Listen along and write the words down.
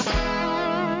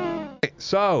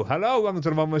So, hello, welcome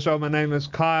to the One More Show. My name is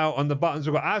Kyle. On the buttons,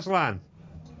 we've got Aslan.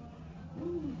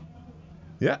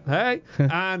 Yeah, hey.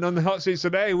 And on the hot seats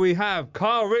today, we have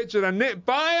Carl Richard and Nick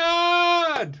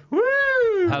Byard. Woo!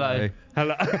 Hello.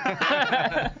 Hello.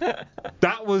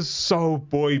 That was so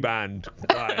boy band.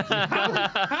 Like,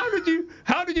 how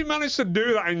did you manage to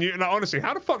do that in like, honestly,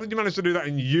 how the fuck did you manage to do that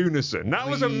in unison? That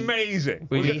was amazing.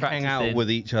 We hang out with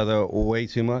each other way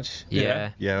too much.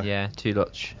 Yeah, too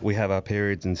much. We have our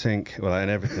periods in sync, well,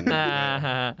 and everything.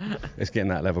 It's getting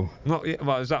that level.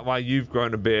 Well, is that why you've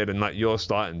grown a beard and like you're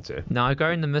starting to? No, I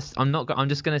grow in the I'm not. I'm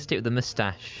just gonna stick with the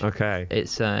moustache. Okay.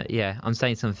 It's I'm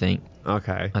saying something.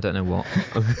 Okay. I don't know what,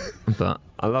 but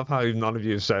I love how none of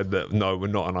you have said that. No, we're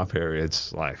not on our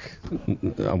periods. Like,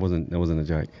 It wasn't a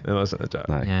joke. it wasn't a joke.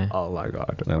 No. yeah. Oh my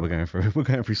god. No, we're going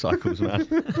through cycles,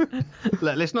 man.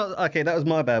 Let's not. Okay, that was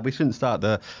my bad. We shouldn't start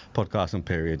the podcast on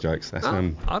period jokes. That's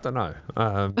I don't know.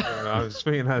 I was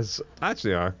thinking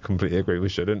actually, I completely agree. We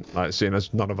shouldn't. Like, seeing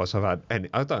as none of us have had any.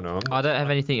 I don't know. I don't have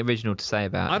anything original to say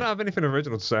about I it. don't have anything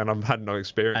original to say, and I've had no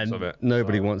experience of it.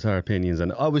 Nobody wants our opinions,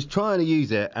 and I was trying to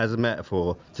use it as a metaphor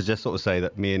to just sort of say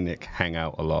that me and Nick hang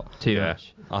out a lot. Too Yeah.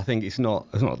 much. I think it's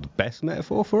not the best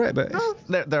metaphor for it, but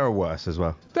there are worse as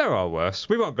well. There are worse.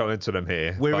 We won't go into them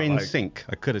here. We're but, in like, sync.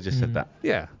 I could have just said that.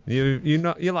 Yeah, you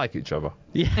like each other.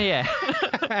 Yeah.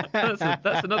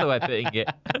 that's another way of putting it.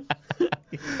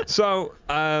 So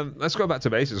let's go back to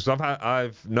basics.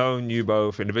 I've known you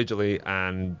both individually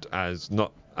and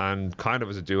kind of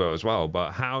as a duo as well.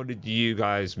 But how did you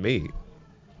guys meet?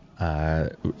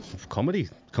 Reading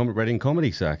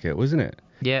comedy circuit, wasn't it?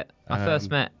 Yeah. I first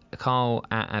met Carl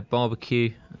at a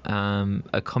barbecue,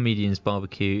 a comedian's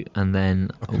barbecue, and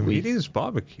then A comedian's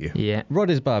barbecue. Yeah.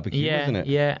 Roddy's barbecue, wasn't it?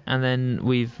 Yeah, and then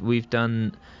we've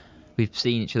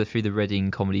seen each other through the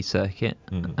Reading comedy circuit,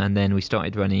 and then we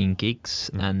started running gigs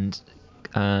and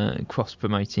cross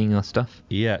promoting our stuff.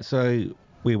 Yeah, so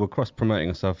we were cross promoting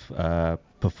our stuff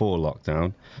before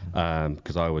lockdown,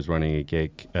 because I was running a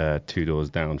gig 2 doors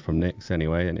down from Nick's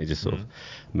anyway, and it just sort of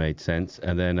made sense.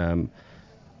 And then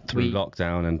through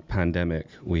lockdown and pandemic,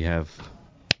 we have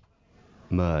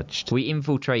merged. We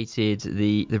infiltrated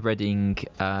the Reading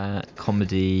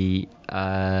comedy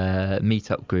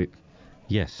meetup group.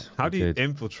 Yes. How do you did.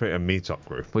 infiltrate a meetup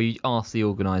group? Well, you ask the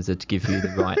organizer to give you the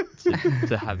right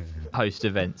to have host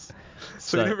events.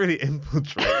 So you don't really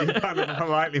infiltrate. You kind of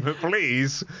politely, but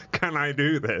please, can I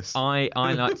do this? I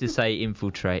like to say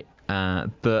infiltrate.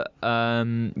 But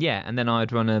and then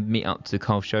I'd run a meet up to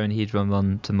Carl's show and he'd run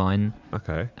one to mine.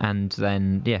 Okay. And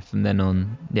then from then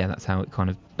on, that's how it kind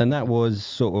of. And that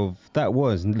was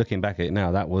looking back at it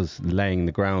now, that was laying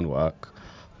the groundwork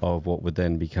of what would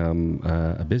then become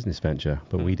a business venture,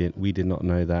 but we did not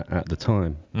know that at the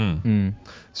time.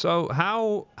 So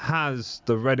how has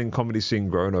the Reading comedy scene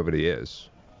grown over the years?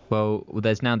 Well,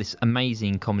 there's now this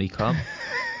amazing comedy club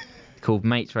called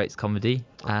Mates Rates Comedy.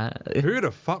 Who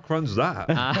the fuck runs that?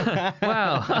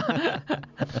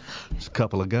 It's a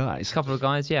couple of guys.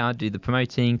 Yeah. I do the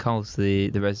promoting. Carl's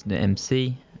the resident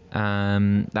MC.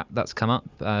 That's come up.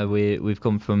 We've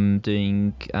gone from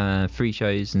doing free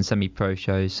shows and semi-pro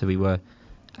shows, so we were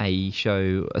a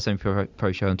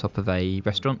semi-pro show on top of a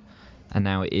restaurant, and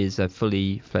now it is a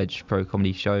fully fledged pro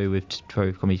comedy show with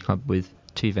pro comedy club with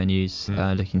 2 venues,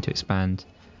 looking to expand.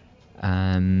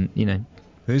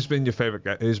 Who's been your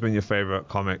favorite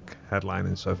comic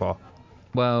headlining so far?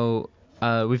 Well,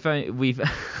 we've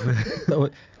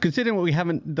Considering we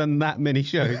haven't done that many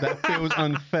shows, that feels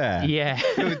unfair. Yeah.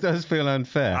 It does feel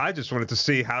unfair. I just wanted to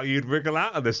see how you'd wriggle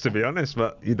out of this, to be honest,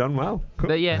 but you've done well. Cool.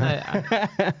 But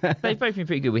they've both been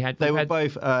pretty good.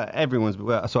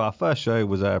 So our first show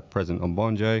was Present on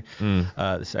Bonjo,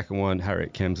 the second one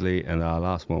Harriet Kemsley, and our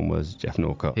last one was Jeff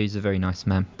Norcott, who's a very nice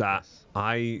man. That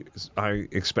I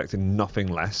expected nothing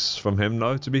less from him,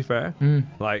 though, to be fair.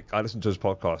 Like, I listened to his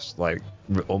podcast like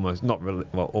almost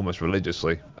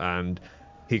religiously, and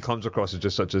he comes across as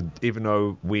just such a, even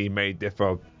though we may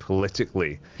differ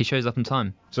politically, he shows up on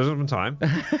time.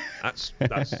 That's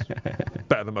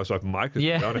better than most open micers, to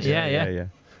be honest. Yeah. And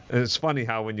it's funny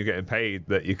how when you're getting paid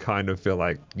that you kind of feel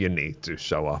like you need to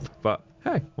show up, but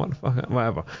hey, what the fuck,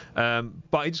 whatever.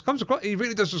 But he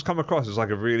really does just come across as like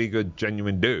a really good,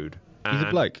 genuine dude. He's a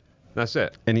bloke. That's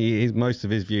it. And most of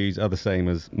his views are the same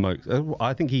as most.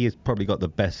 I think he has probably got the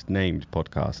best named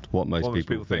podcast. What most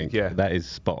people think. Yeah, that is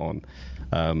spot on.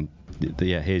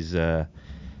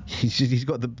 He's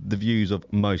got the views of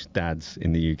most dads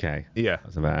in the UK. Yeah.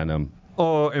 That's about, and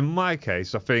or in my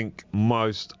case, I think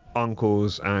most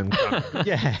uncles and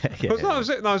yeah.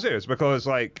 No, serious, because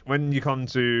like when you come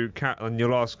to and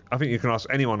you'll ask, I think you can ask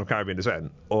anyone of Caribbean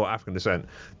descent or African descent,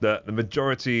 that the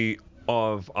majority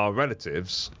of our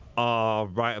relatives are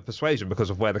right of persuasion because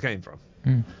of where they came from.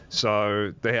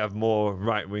 So they have more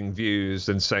right-wing views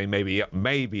than, say, maybe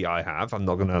I have. I'm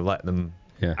not going to let them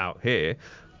out here,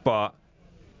 but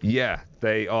yeah,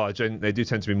 they do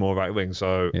tend to be more right-wing.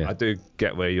 So I do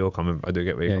get where you're coming. I do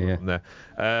get where you're coming from there.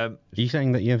 Are you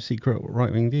saying that you have secret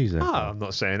right-wing views there? I'm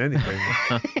not saying anything.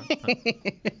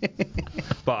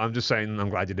 But I'm just saying I'm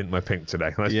glad you didn't wear pink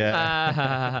today.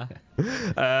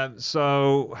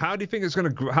 So how do you think it's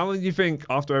going to? How do you think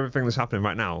after everything that's happening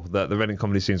right now that the Reading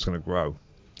comedy scene is going to grow?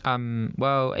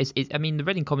 Well, I mean, the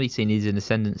Reading comedy scene is in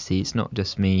ascendancy. It's not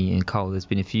just me and Cole. There's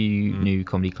been a few new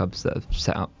comedy clubs that have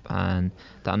set up and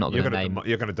that I'm not going to name.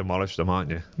 You're going to demolish them, aren't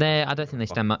you? I don't think they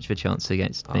stand much of a chance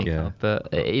against me, Cole, but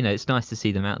it's nice to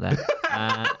see them out there.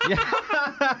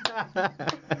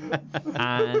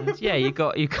 And you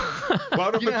got.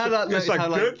 Well,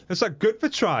 it's like good for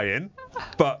trying,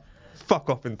 but fuck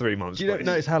off in 3 months. You don't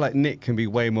notice how like Nick can be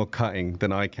way more cutting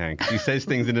than I can because he says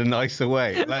things in a nicer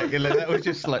way. Like that was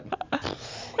just like.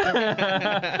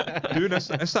 Dude, that's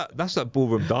that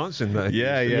ballroom dancing there.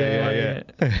 Yeah.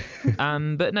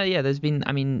 But no, there's been.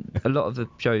 I mean, a lot of the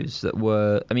shows that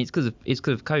were. I mean, it's because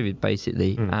of COVID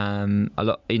basically. A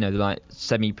lot, like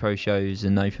semi-pro shows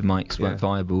and open mics weren't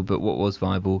viable. But what was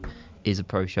viable is a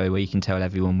pro show where you can tell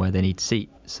everyone where they need to seat.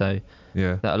 So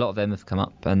that a lot of them have come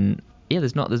up and. Yeah,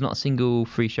 there's not a single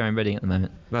free show in Reading at the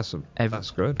moment. That's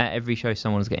good. At every show,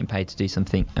 someone's getting paid to do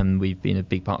something, and we've been a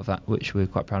big part of that, which we're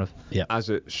quite proud of. Yeah, as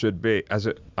it should be.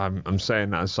 I'm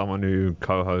saying that as someone who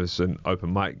co-hosts an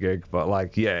open mic gig, but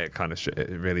it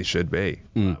really should be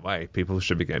that way. People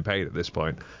should be getting paid at this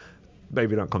point.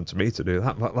 Maybe don't come to me to do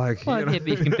that, but but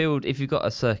you can build if you've got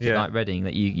a circuit like Reading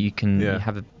that you can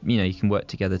have you can work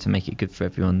together to make it good for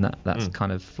everyone. That's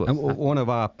kind of one of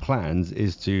our plans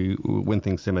is to, when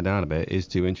things simmer down a bit, is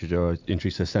to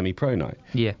introduce a semi-pro night.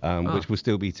 Which will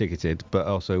still be ticketed, but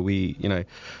also we're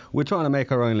trying to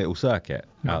make our own little circuit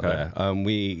out there.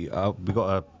 We got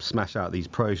to smash out these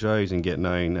pro shows and get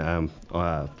known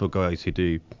for guys who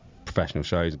do professional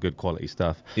shows, good quality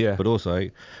stuff. But also,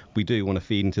 we do want to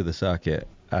feed into the circuit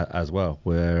as well.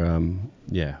 We're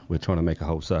trying to make a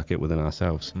whole circuit within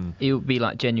ourselves. It will be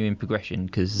like genuine progression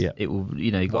because it will,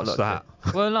 you got What's that?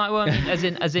 I mean,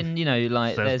 as in,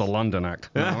 like there's the London Act.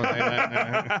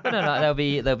 There'll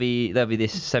be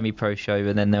this semi-pro show,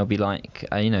 and then there'll be like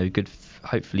good.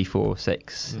 Hopefully 4 or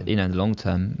 6 in the long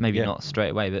term, maybe not straight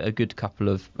away, but a good couple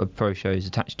of pro shows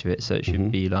attached to it, so it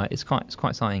should be like it's quite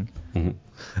exciting.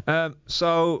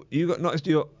 So you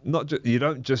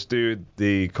don't just do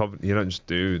the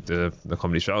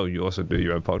comedy show, you also do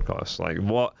your own podcast. Like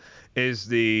what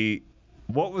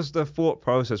was the thought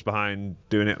process behind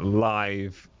doing it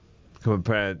live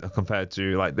compared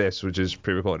to like this, which is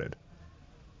pre-recorded?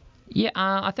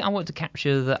 I think I want to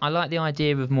capture that. I like the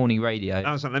idea of morning radio.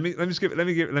 Oh, sorry, let me get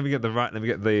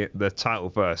the title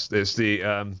first. It's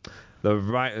the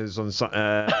writers on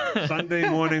Sunday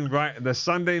morning the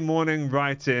Sunday morning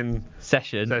writing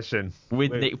session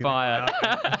with Nick Byard.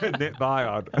 Nick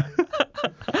Byard.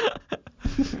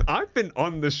 I've been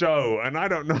on the show and I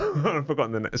don't know. I've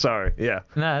forgotten the name. Sorry. Yeah.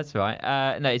 No, that's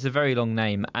right. No, it's a very long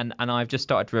name, and I've just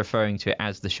started referring to it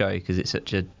as the show because it's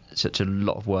such a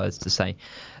lot of words to say.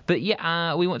 But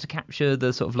we want to capture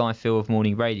the sort of live feel of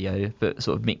morning radio, but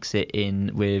sort of mix it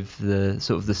in with the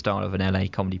sort of the style of an LA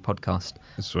comedy podcast.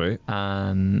 Sweet.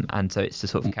 And so it's to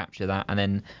sort of capture that, and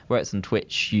then where it's on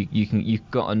Twitch,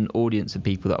 you've got an audience of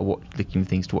people that are looking for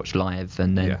things to watch live,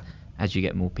 and then as you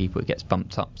get more people, it gets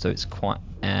bumped up. So it's quite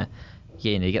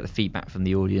you get the feedback from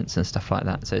the audience and stuff like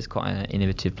that. So it's quite an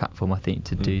innovative platform, I think,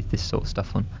 to do this sort of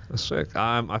stuff on. That's sick.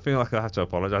 I feel like I have to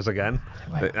apologise again.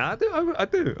 I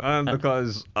do.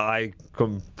 Because I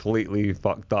completely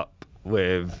fucked up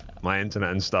with my internet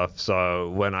and stuff.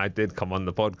 So when I did come on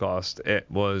the podcast, it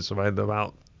was around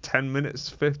about 10 minutes,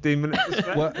 15 minutes.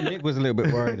 Well, Nick was a little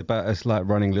bit worried about us like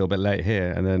running a little bit late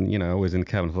here, and then I was in the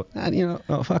cabin. I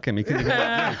thought, fuck him, he couldn't even.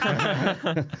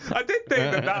 I did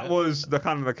think that was the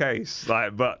kind of the case,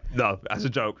 but no, as a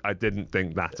joke, I didn't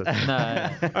think that.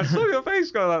 No. I saw your face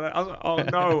go like that. I was like, oh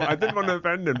no, I didn't want to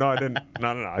offend him. No, I didn't. No,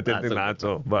 I didn't think that at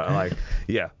all. But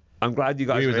I'm glad you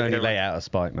guys. We was only late out of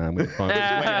spite, man. We were fine. We was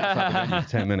way outside the venue for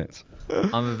 10 minutes.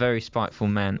 I'm a very spiteful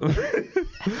man.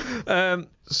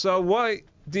 So why?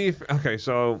 Do you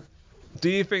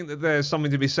think that there's something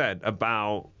to be said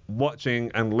about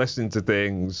watching and listening to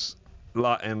things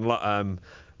live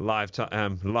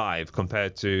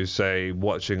compared to, say,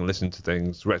 watching and listening to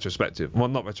things retrospective? Well,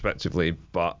 not retrospectively,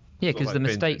 but because the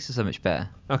mistakes are so much better.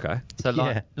 Okay. So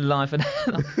live and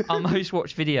our most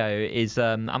watched video is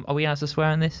are we allowed to swear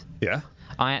on this? Yeah.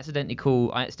 I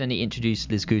accidentally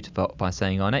introduced Liz Guterbot by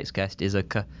saying our next guest is a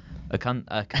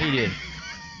comedian.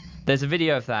 There's a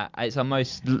video of that. It's our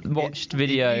most watched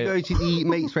video. If you go to the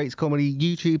Mates Rates Comedy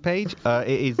YouTube page, it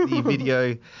is the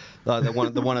video,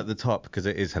 the one at the top, because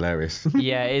it is hilarious.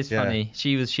 Yeah, it is funny.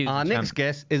 She was. Our next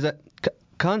guest is a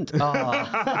cunt.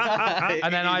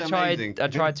 And then I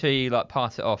tried to like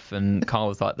pass it off, and Carl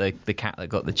was like the cat that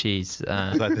got the cheese.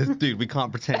 Like, dude, we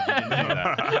can't pretend you didn't do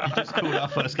that. You just called our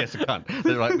first guest a cunt.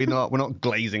 They're like, we're not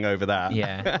glazing over that.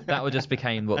 Yeah, that just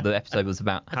became what the episode was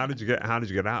about. How did you get out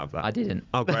of that? I didn't.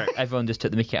 Oh, great. Everyone just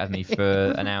took the mickey out of me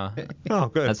for an hour. Oh,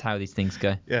 good. That's how these things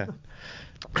go. Yeah.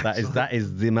 That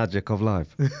is the magic of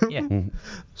life. Yeah.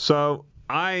 So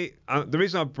the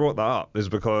reason I brought that up is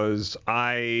because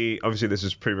obviously this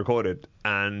is pre-recorded,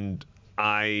 and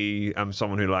I am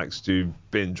someone who likes to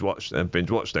binge watch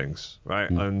things, right?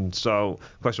 And so,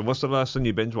 question: what's the last thing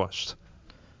you binge watched?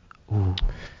 Ooh.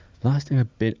 Last thing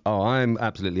I'm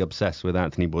absolutely obsessed with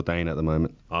Anthony Bourdain at the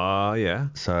moment. Yeah.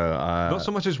 So not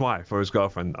so much his wife or his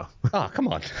girlfriend though. Oh, come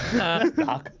on.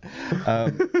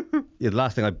 The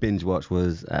last thing I binge watched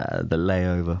was The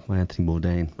Layover by Anthony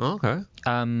Bourdain. Oh, okay.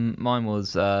 Mine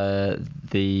was the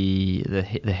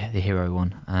hero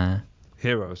one.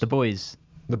 Heroes. The Boys.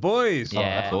 The Boys. Yeah. Oh,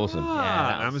 that's awesome. Yeah,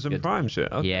 that was Amazon good. Prime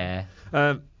shit. Okay. Yeah.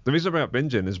 The reason I bring up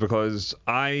binging is because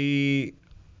I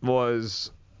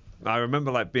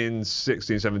remember like being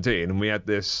 16, 17, and we had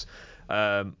this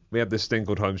thing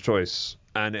called Home's Choice,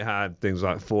 and it had things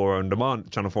like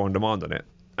Channel 4 on demand on it.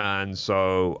 And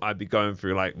so I'd be going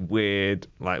through like weird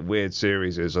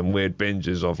series and weird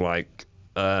binges of like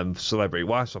Celebrity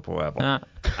Wife Swap or whatever.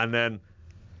 And then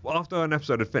after an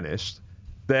episode had finished,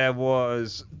 there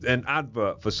was an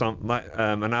advert for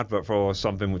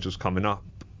something which was coming up,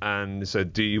 and it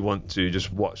said, "Do you want to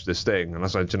just watch this thing?" And I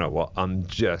said, "Do you know what? I'm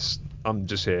just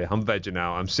here. I'm vegging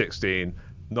out. I'm 16.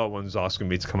 No one's asking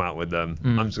me to come out with them.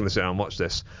 I'm just gonna sit down and watch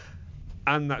this."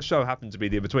 And that show happened to be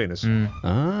The Inbetweeners.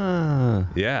 Ah.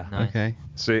 Yeah. Nice. Okay.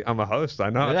 See, I'm a host.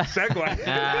 I know. Segue.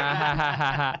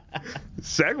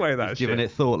 Segue that shit. Giving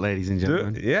it thought, ladies and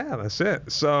gentlemen. Yeah, that's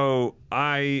it. So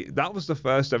that was the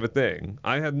first ever thing.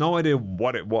 I had no idea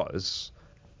what it was,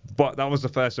 but that was the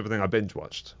first ever thing I binge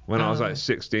watched when I was like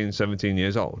 16, 17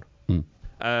 years old.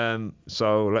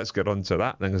 So let's get on to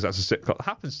that then, because that's a sitcom. It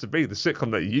happens to be the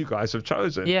sitcom that you guys have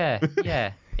chosen. Yeah.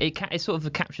 It sort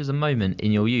of captures a moment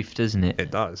in your youth, doesn't it?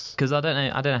 It does. Because I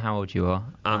don't know how old you are.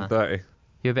 I'm 30.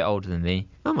 You're a bit older than me.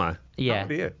 Am I? Yeah. How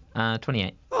old are you?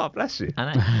 28. Oh, bless you.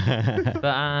 I know.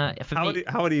 But for me,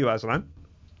 How old are you, Aslan?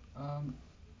 How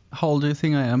old do you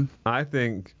think I am? I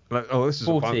think. This is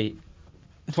 40.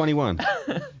 21.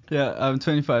 Yeah, I'm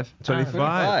 25.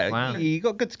 25. Wow. You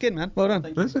got good skin, man. Well done.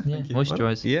 Is it? Yeah,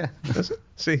 moisturise. Yeah.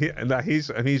 See, he's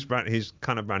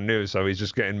kind of brand new, so he's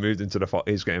just getting moved into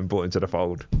he's getting brought into the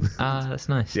fold. That's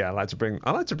nice. Yeah, I like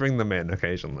to bring them in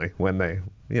occasionally when they,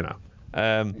 You're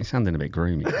sounding a bit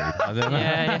groomy. Dude. I don't know.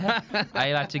 Yeah.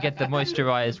 I like to get the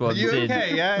moisturised ones Are you in.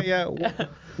 okay? Yeah.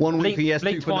 1 week for yes, 2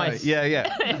 blink for no. twice.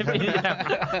 Yeah.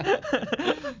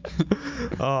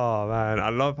 Oh man, I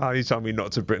love how you tell me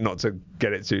not to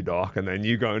get it too dark, and then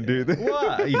you go and do this.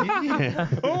 What? Yeah.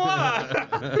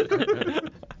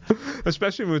 What?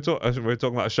 Especially when we're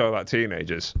talking about a show about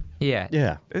teenagers. Yeah.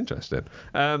 Yeah. Interesting.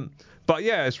 But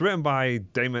yeah, it's written by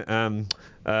Ian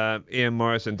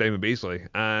Morris and Damon Beasley,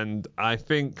 and I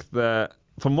think that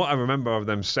from what I remember of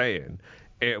them saying,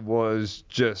 it was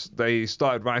just they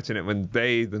started writing it when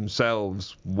they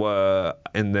themselves were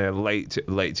in their late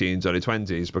teens, early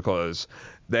 20s, because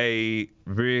they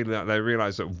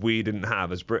realized that we didn't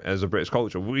have as a British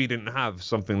culture, we didn't have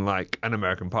something like an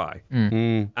American Pie.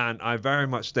 And I very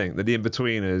much think that The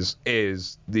Inbetweeners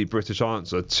is the British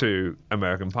answer to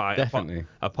American Pie. Definitely.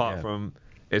 Apart from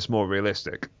it's more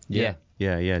realistic. Yeah.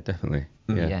 Yeah, definitely.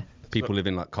 Yeah. People live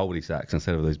in like cul-de-sacs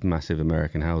instead of those massive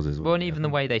American houses. Well, and even the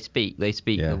way they speak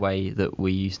the way that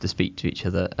we used to speak to each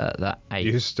other at that age.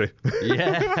 Used to.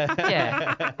 Yeah.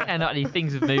 Yeah, not only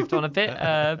things have moved on a bit,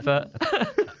 but...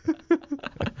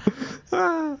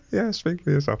 Yeah, speak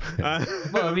for yourself.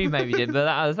 Well, you maybe did,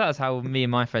 but that's how me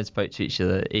and my friends spoke to each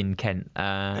other in Kent.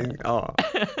 My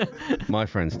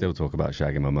friends still talk about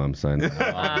shagging my mum, so I'm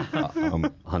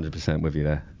 100% with you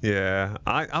there. Yeah,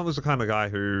 I was the kind of guy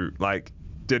who, like,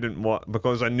 didn't want,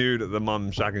 because I knew that the mum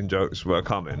shagging jokes were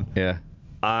coming. Yeah.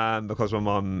 because my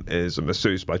mum is a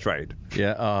masseuse by trade.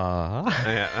 Yeah.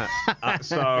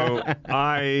 So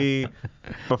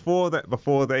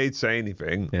before they'd say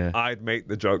anything, I'd make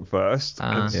the joke first,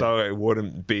 and so it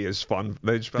wouldn't be as fun.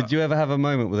 Did you ever have a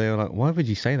moment where they were like, "Why would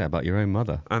you say that about your own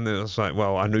mother?" And it was like,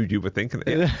 "Well, I knew you were thinking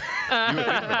it. You were thinking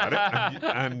about it,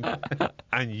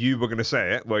 and you were going to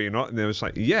say it. Well, you're not." And it was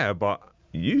like, "Yeah, but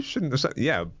you shouldn't have said."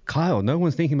 Yeah, Kyle, no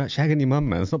one's thinking about shagging your mum,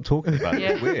 man. Stop talking about it.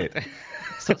 It's weird.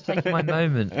 Stop taking my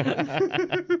moment.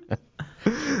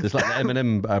 It's like the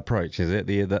Eminem approach, is it?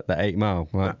 The 8 Mile,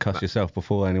 like cuss yourself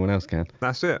before anyone else can.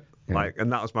 That's it. Yeah. Like,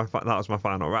 and that was my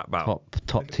final rap battle.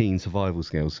 Top teen survival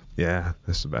skills. Yeah,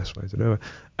 that's the best way to do it.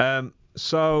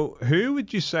 So who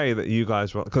would you say that you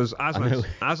guys were? Because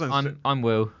I'm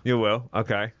Will. You Will.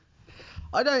 Okay.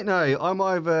 I don't know. I'm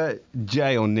either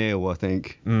Jay or Neil, I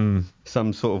think.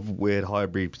 Some sort of weird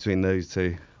hybrid between those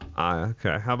two.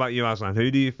 Okay. How about you, Aslan? Who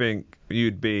do you think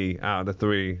you'd be out of the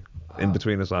 3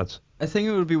 Inbetweeners lads? I think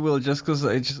it would be Will, just because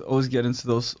I just always get into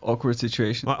those awkward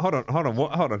situations. Hold on.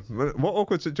 What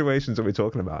awkward situations are we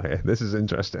talking about here? This is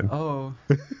interesting. Oh.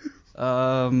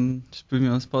 Just put me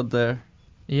on the spot there.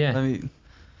 Yeah. I mean,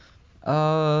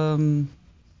 I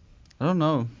don't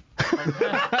know.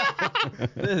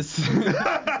 This feels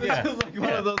like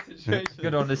one of those situations.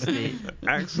 Good honesty.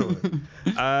 Excellent.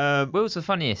 Will's the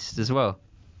funniest as well.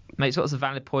 Makes lots of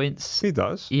valid points. He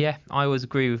does. Yeah, I always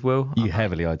agree with Will. You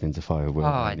heavily identify with Will.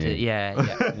 I do.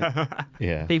 Yeah.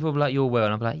 Yeah. People will be like, "You're Will,"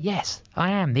 and I'm like, "Yes,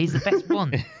 I am. He's the best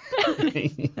one."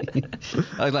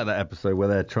 I like that episode where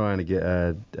they're trying to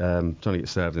get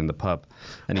served in the pub,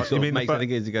 and he sort of makes it.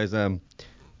 He goes,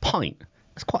 "Pint."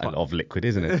 It's quite a lot of liquid,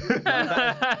 isn't it?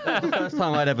 That's the first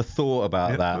time I'd ever thought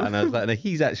about that, and I was like, no,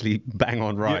 he's actually bang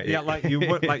on right. Yeah, you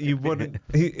wouldn't.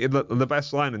 The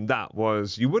best line in that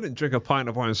was, "You wouldn't drink a pint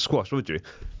of orange squash, would you?"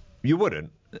 You wouldn't.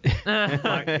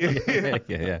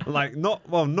 Yeah. Like not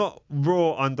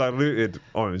raw undiluted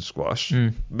orange squash.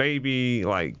 Maybe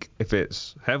like if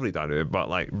it's heavily diluted, but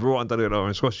like raw undiluted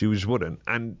orange squash, you just wouldn't.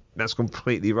 And that's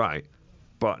completely right.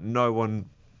 But no one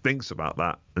thinks about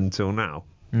that until now.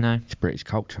 No. It's British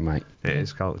culture, mate. It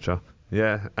is culture.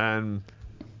 Yeah.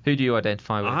 Who do you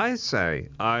identify with? I say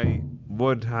I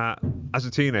would have, as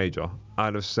a teenager,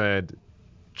 I'd have said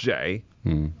Jay.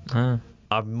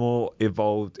 I've more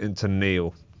evolved into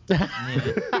Neil.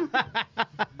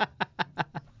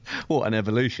 What an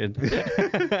evolution.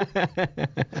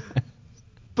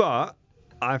 But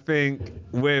I think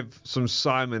with some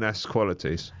Simon-esque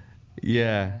qualities.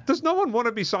 Yeah. Does no one want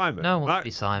to be Simon? No one wants to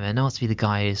be Simon. No one wants to be the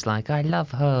guy who's like, "I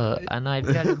love her and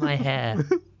I've done my hair."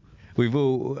 We've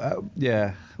all, I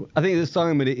think that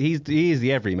Simon, he is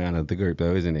the everyman of the group,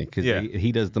 though, isn't he? Because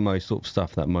he does the most sort of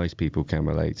stuff that most people can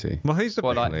relate to. Well, he's the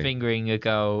like fingering a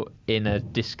girl in a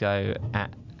disco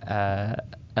at a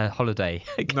holiday.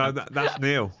 No, that's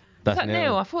Neil. Is that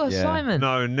Neil? I thought it was Simon.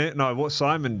 No. What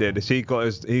Simon did is he got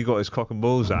his cock and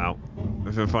balls out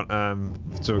in front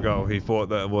to a girl he thought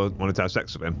that wanted to have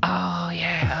sex with him. Oh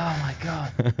yeah. Oh my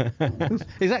god.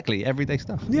 Exactly. Everyday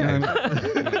stuff.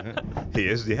 Yeah. He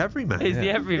is the everyman. He's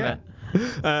the everyman.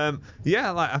 Like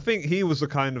I think he was the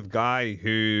kind of guy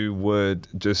who would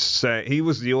just say he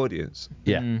was the audience.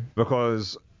 Yeah.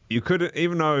 Because you could,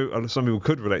 even though some people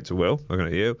could relate to Will, looking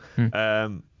at you.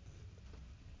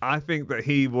 I think that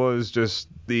he was just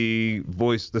the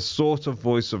sort of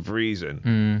voice of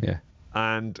reason. Yeah.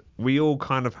 And we all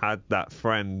kind of had that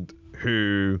friend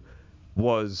who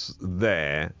was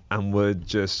there and would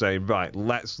just say, right,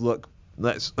 let's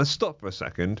stop for a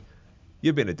second.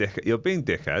 You're being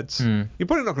dickheads. You're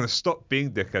probably not going to stop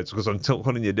being dickheads because I'm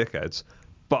calling you dickheads,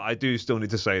 but I do still need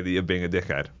to say that you're being a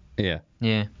dickhead. Yeah.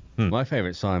 Yeah. My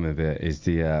favourite Simon bit is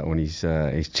the when he's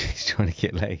trying to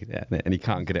get laid and he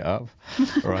can't get it up,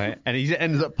 right? And he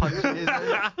ends up punching his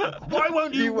head. Why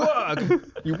won't you work?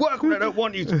 You work when I don't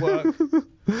want you to work.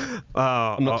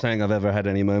 I'm not saying I've ever had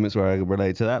any moments where I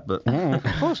relate to that, but of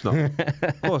course not.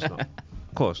 Of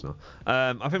course not.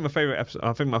 I think my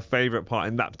favourite part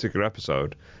in that particular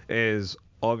episode is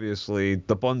obviously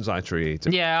the bonsai tree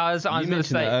eating. Yeah, I was going to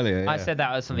say earlier, I said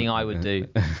that was something I would do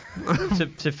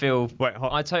to feel. Wait,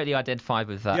 I totally identified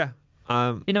with that. Yeah.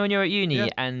 You know when you're at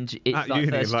uni and it's at like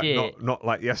uni, first like, year. Not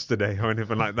like yesterday or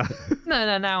anything like that.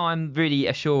 No. Now I'm really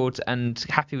assured and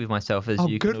happy with myself, as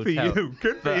you can all tell.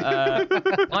 Good for you.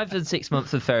 I've done 6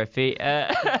 months of therapy.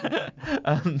 That's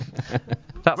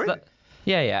Really?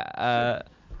 Yeah.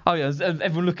 Oh yeah,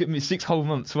 everyone look at me, 6 whole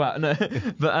months. Wow, no,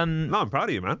 but No, I'm proud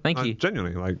of you, man. Thank you.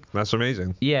 Genuinely, like that's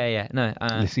amazing. Yeah, no.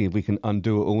 Let's see if we can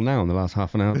undo it all now in the last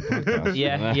half an hour of the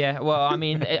podcast. Yeah. Well, I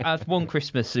mean, one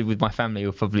Christmas with my family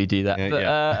will probably do that.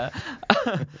 Yeah,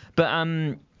 but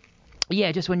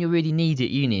Yeah, just when you really need it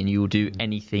at uni and you'll do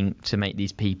anything to make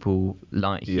these people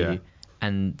like Yeah. you,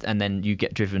 and then you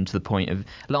get driven to the point of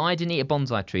like I didn't eat a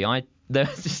bonsai tree. There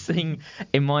was this thing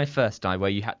in my first day where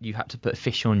you had to put a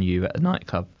fish on you at a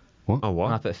nightclub. Oh, And I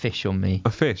what? put a fish on me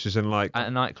A fish, as in like. at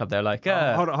a nightclub. They're like,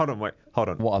 Hold on, wait. What,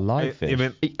 a live fish? You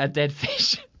mean, a dead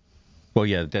fish. Well,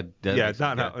 yeah, dead. yeah,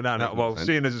 no. Well,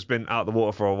 seeing as it's been out the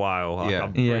water for a while,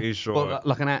 I'm pretty sure. Well,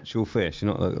 like an actual fish,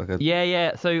 not like a.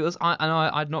 Yeah. So it was.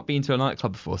 I'd not been to a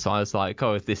nightclub before, so I was like,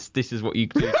 oh, this is what you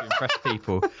do to impress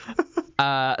people.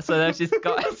 So there's this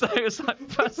guy. So it was like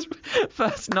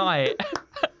first night.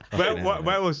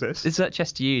 Where was this? It's at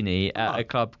Chester Uni at a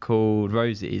club called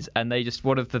Rosie's, and they just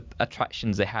one of the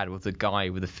attractions they had was a guy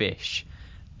with a fish,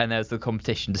 and there was the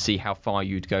competition to see how far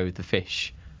you'd go with the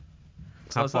fish.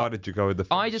 So How far did you go with the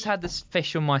fish? I just had this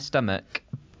fish on my stomach,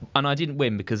 and I didn't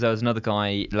win because there was another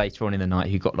guy later on in the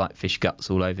night who got like fish guts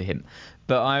all over him.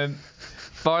 But I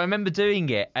remember doing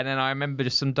it, and then I remember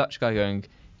just some Dutch guy going,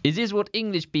 "Is this what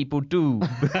English people do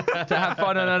to have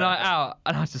fun on a night out?"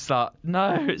 And I was just like,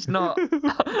 "No, it's not."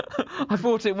 I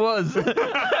thought it was.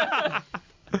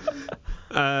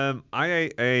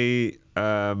 I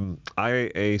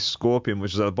ate a scorpion,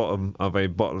 which is at the bottom of a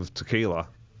bottle of tequila.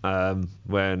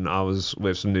 When I was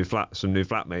with some new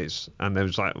flatmates, and they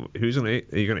was like, "Who's gonna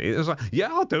eat? Are you gonna eat?" I was like, "Yeah,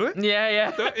 I'll do it.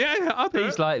 Yeah. Yeah, I'll do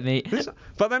Please it." like me.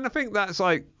 But then I think that's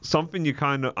like something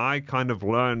I kind of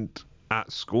learned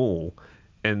at school,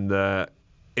 in that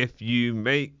if you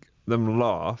make them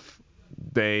laugh,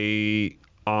 they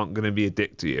aren't going to be a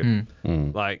dick to you.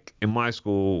 Like in my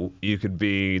school, you couldn't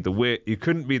be the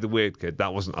weird kid.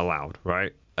 That wasn't allowed,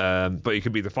 right? But you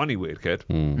could be the funny weird kid,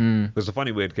 because the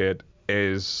funny weird kid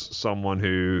is someone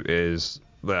who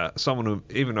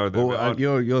even though they're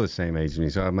You're the same age as me,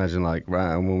 so I imagine like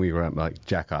when we were at like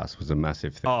Jackass was a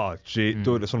massive thing. oh gee,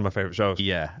 dude, it's one of my favorite shows.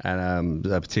 Yeah, and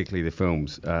particularly the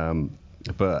films.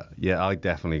 But yeah, I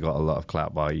definitely got a lot of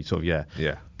clout by you. Sort of, yeah.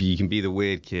 You can be the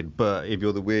weird kid, but if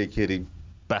you're the weird kid who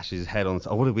bashes his head on,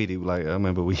 what did we do? Like I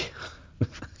remember we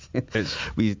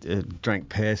drank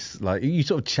piss. Like you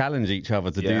sort of challenge each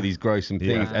other to do these gruesome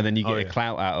things, and then you get a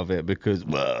clout out of it because,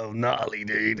 whoa, gnarly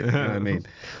dude. You know what I mean?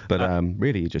 But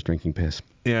really, you're just drinking piss.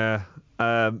 Yeah.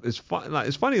 It's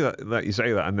funny that you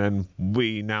say that, and then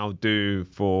we now do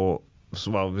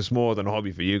it's more than a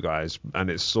hobby for you guys, and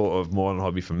it's sort of more than a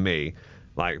hobby for me.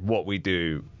 Like what we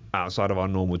do outside of our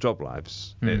normal job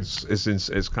lives,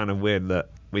 it's kind of weird that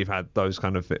we've had those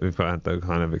kind of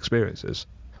experiences.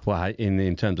 Well,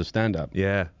 in terms of stand up,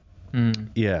 Yeah.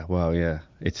 yeah, well, yeah,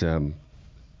 it's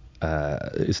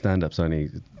stand-up's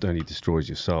only destroys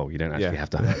your soul. You don't actually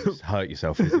have to hurt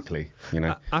yourself physically, you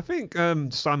know. I think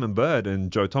Simon Bird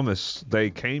and Joe Thomas, they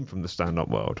came from the stand-up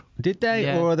world. Did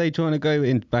they, or are they trying to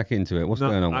go back into it? What's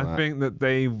going on with that? I think that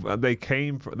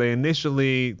they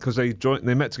initially, because they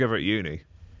met together at uni,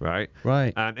 right?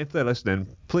 Right. And if they're listening,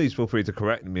 please feel free to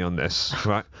correct me on this,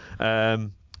 right?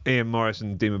 Ian Morris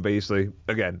and Demon Beasley,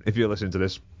 again, if you're listening to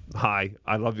this, hi,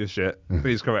 I love your shit.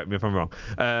 Please correct me if I'm wrong.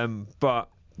 But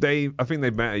I think they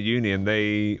met at uni, and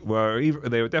they were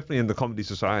definitely in the comedy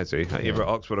society, either at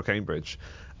Oxford or Cambridge,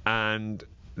 and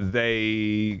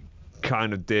they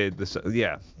kind of did this.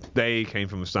 Yeah, they came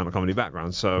from a stand-up comedy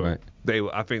background, so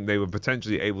I think they were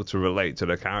potentially able to relate to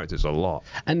their characters a lot.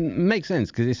 And makes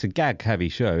sense because it's a gag-heavy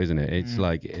show, isn't it? It's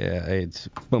like it's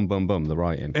bum the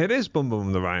writing. It is bum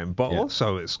the writing, but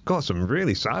also it's got some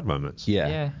really sad moments.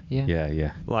 Yeah.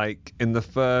 Like in the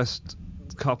first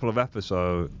couple of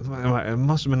episodes, it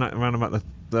must have been around about the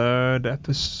third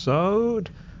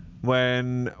episode,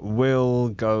 when Will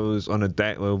goes on a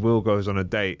date.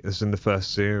 It's in the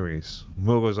first series.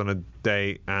 Will goes on a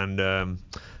date and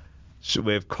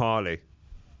with Carly.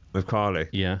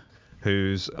 Yeah.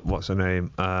 Who's what's her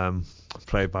name?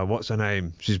 Played by what's her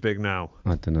name? She's big now.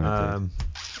 I don't know.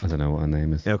 I don't know what her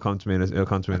name is. It'll come to me in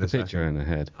a picture in her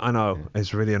head. I know,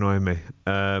 it's really annoying me.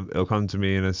 It'll come to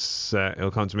me in a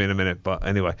minute. But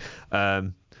anyway,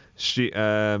 she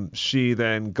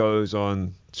then goes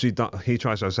on. He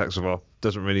tries to have sex with her.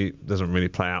 Doesn't really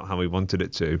play out how we wanted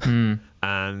it to.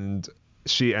 And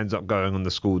she ends up going on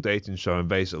the school dating show, and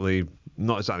basically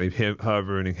not exactly her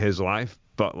ruining his life,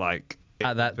 but like.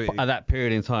 At that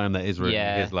period in time, that is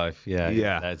ruining his life.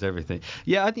 Yeah, that's everything.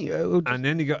 Yeah, I think. And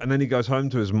then he goes home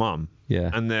to his mum.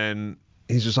 Yeah. And then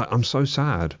he's just like, I'm so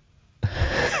sad.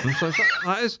 I'm so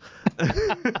sad.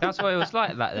 That's what it was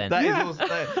like back then.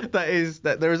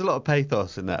 There is a lot of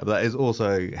pathos in that, but that is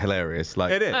also hilarious.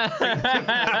 Like it is.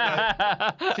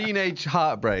 teenage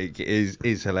heartbreak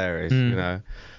is hilarious, you know.